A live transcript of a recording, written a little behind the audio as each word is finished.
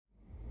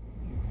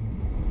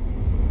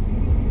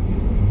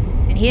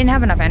He didn't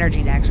have enough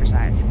energy to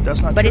exercise.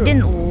 That's not but true. But it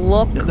didn't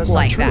look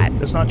like that.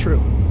 That's not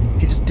true.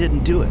 He just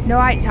didn't do it. No,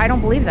 I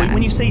don't believe that.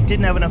 When you say he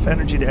didn't have enough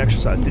energy to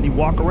exercise, did he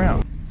walk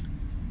around?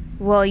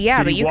 Well,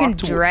 yeah, but you can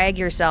drag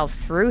yourself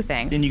through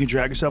things. And you can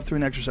drag yourself through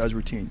an exercise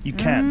routine. You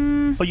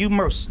can. Oh, you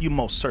most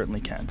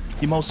certainly can.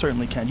 You most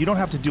certainly can. You don't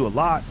have to do a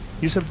lot.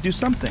 You just have to do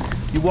something.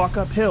 You walk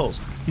up hills.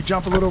 You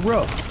jump a little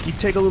rope. You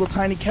take a little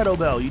tiny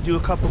kettlebell. You do a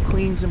couple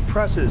cleans and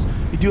presses.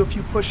 You do a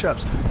few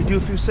push-ups. You do a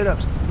few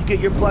sit-ups. You get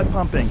your blood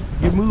pumping.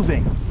 You're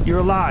moving. You're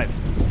alive.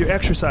 You're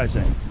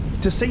exercising.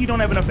 To say you don't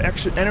have enough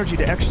energy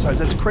to exercise,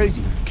 that's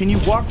crazy. Can you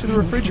walk to the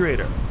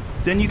refrigerator?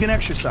 Then you can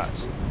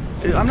exercise.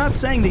 I'm not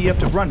saying that you have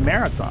to run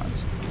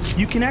marathons.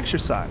 You can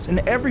exercise, and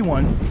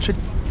everyone should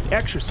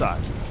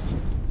exercise.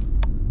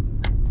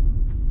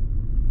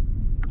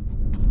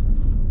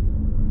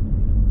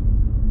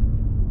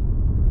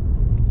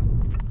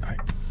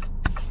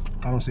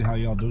 I don't see how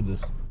y'all do this,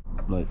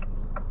 but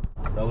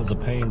that was a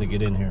pain to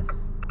get in here.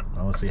 I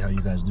don't see how you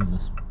guys do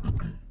this.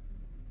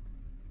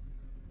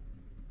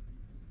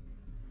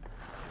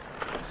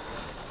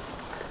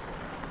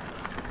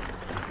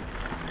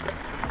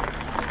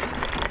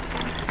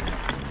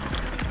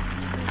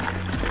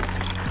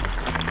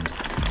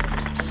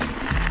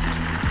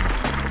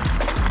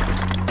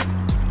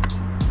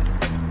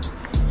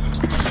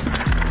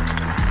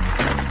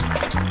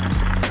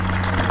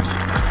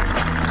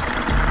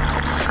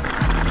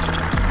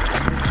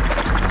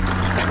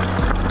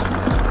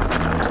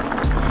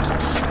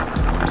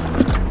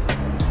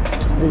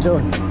 How you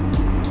doing?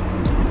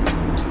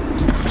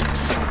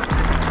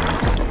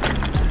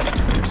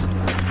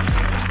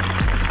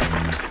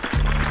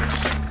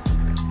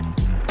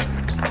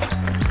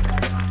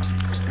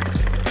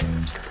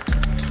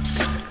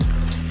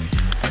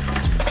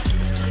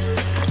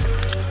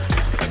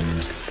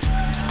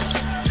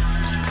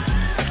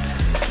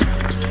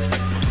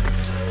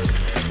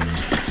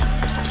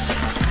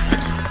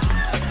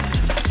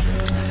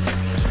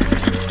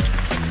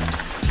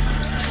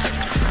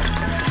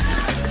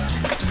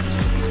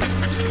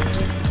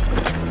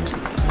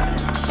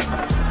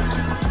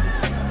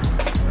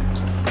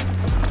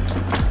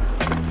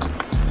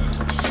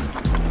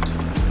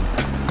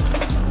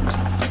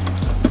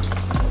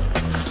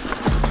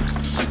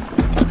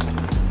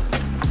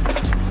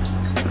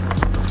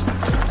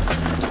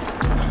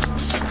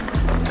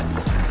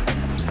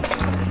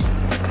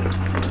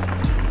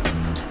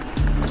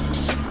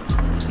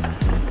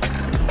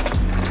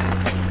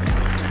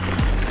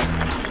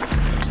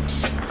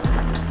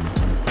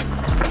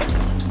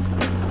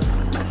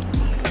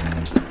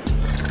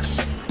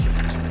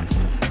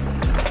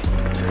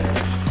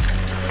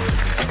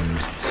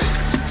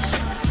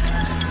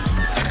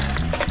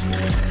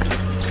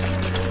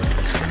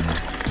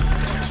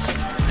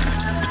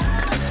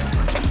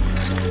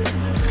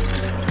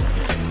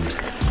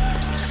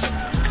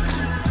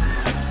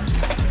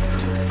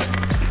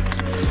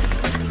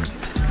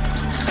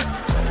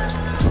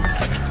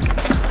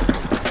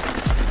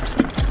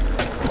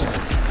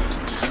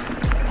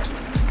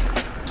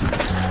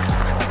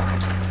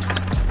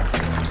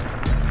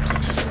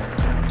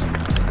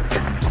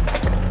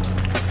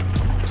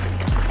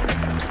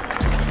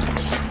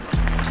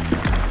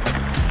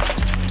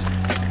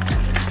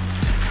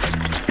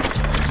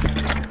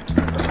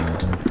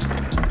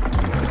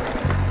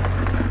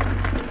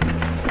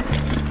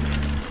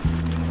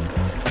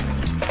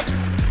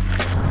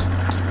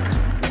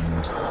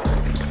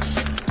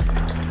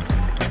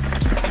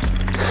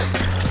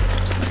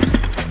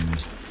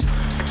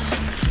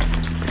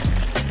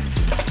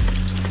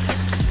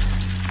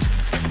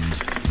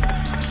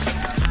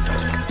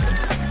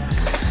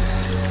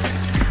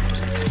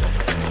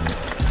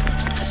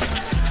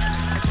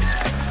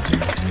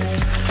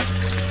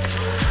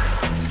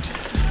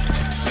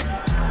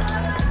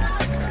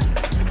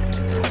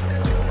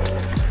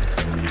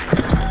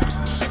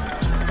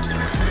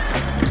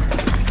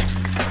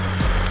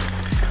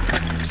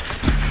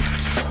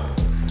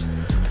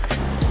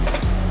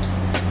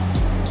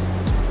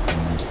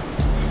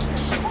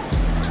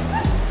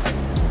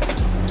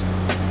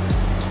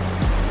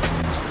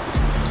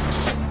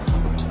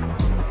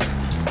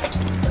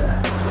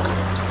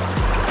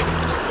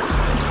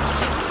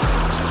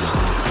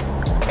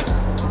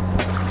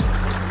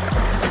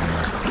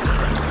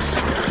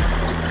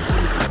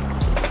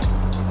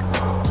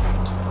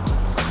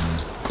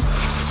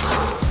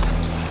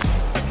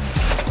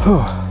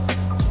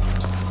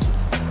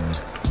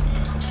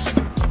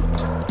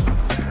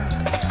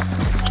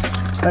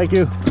 Thank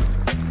you.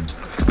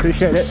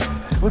 Appreciate it.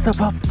 What's up,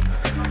 pup?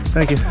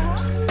 Thank you.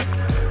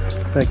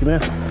 Thank you, man.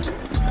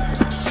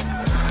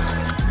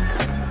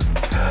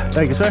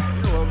 Thank you, sir.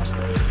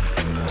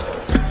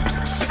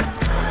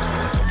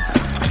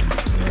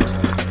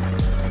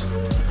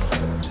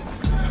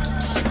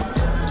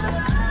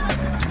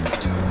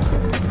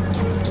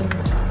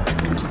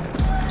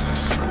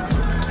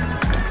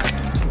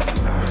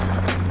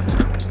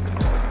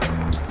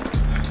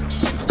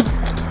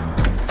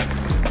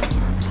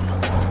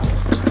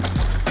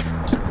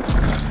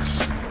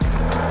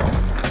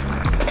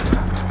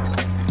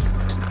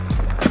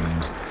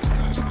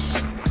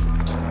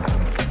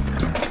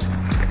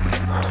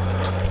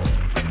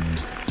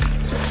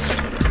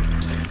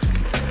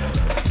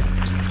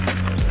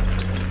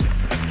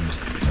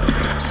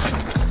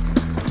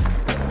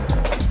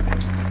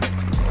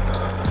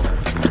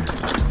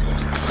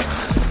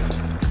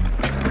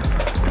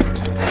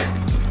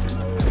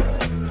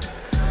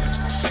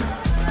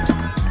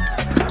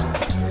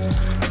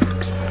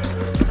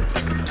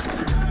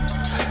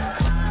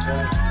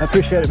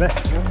 Appreciate it, man.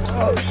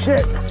 Oh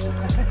shit.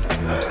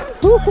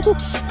 Woo-hoo.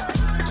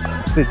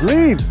 These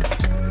leaves.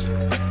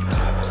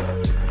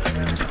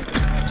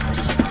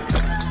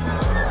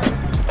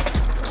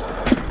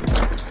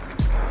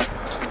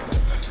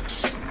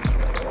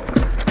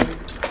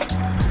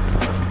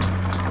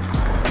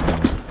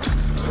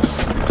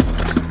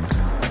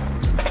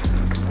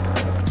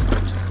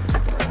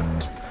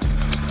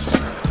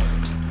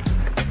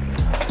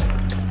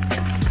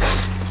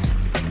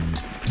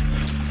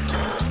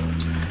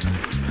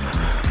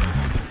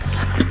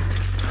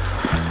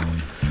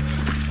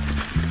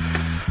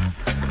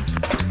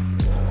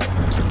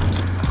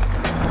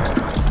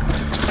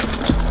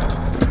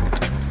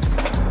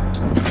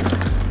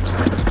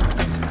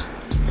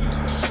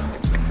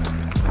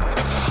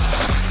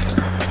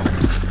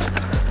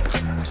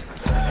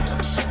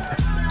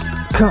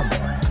 Come on.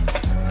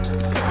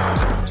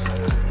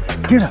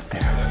 Get up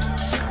there.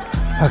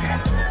 Okay.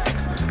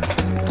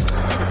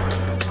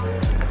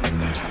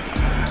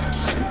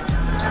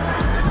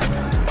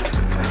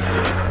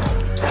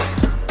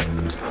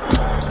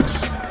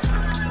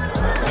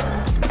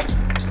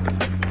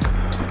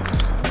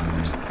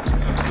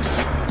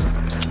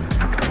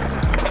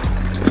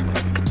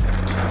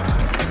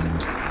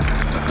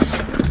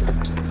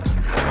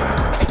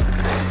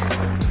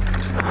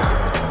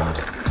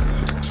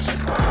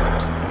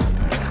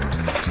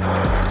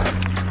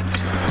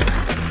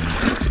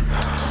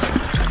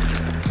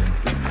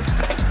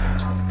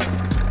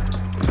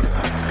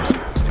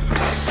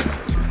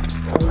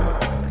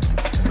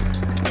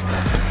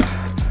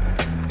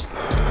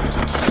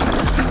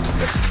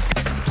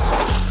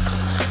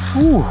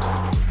 Ooh,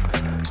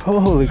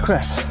 holy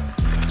crap.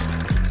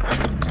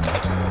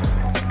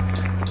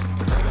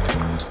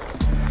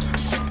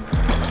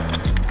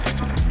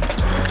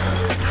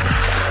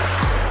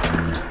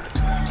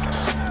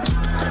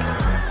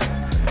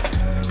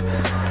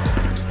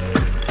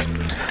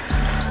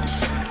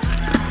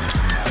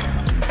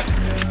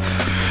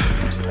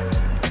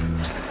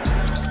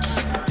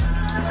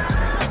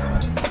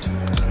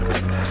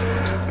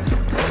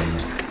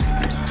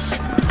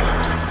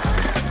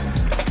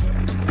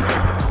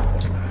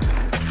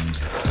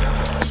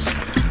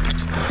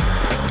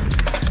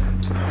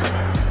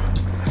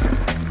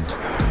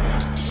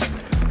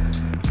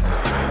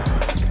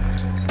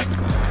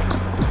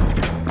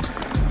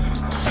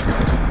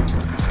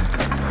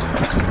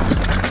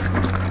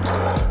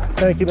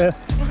 Thank you, man.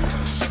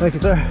 Thank you,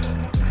 sir.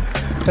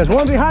 There's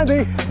one behind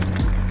me.